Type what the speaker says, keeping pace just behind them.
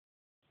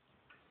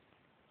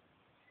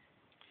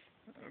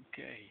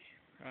Okay,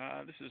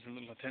 this is a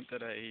little attempt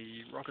at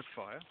a rocket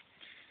fire.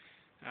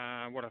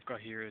 What I've got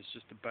here is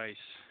just the base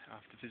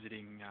after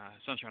visiting,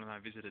 Sunshine and I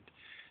visited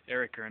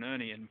Erica and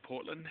Ernie in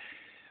Portland,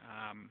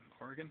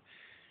 Oregon,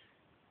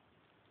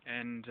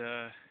 and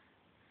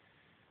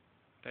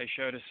they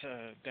showed us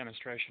a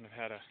demonstration of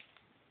how to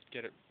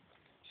get it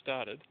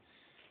started.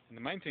 And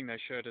the main thing they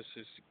showed us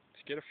is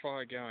to get a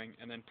fire going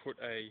and then put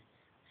a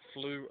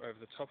flue over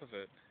the top of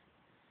it,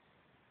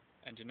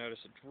 and you notice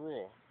a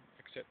draw,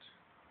 except,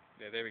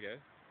 there we go,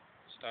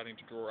 starting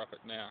to draw up it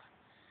now.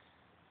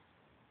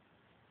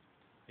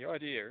 The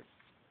idea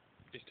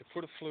is to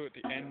put a flue at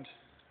the end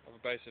of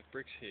a base of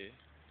bricks here,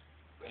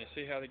 and you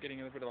see how they're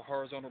getting a little bit of a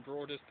horizontal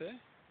draw just there?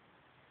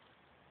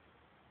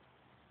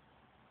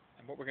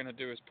 And what we're going to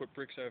do is put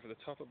bricks over the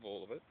top of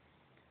all of it,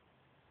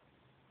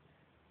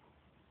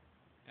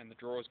 and the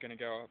draw is going to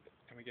go up,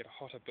 and we get a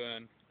hotter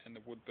burn, and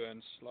the wood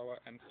burns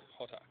slower and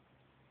hotter.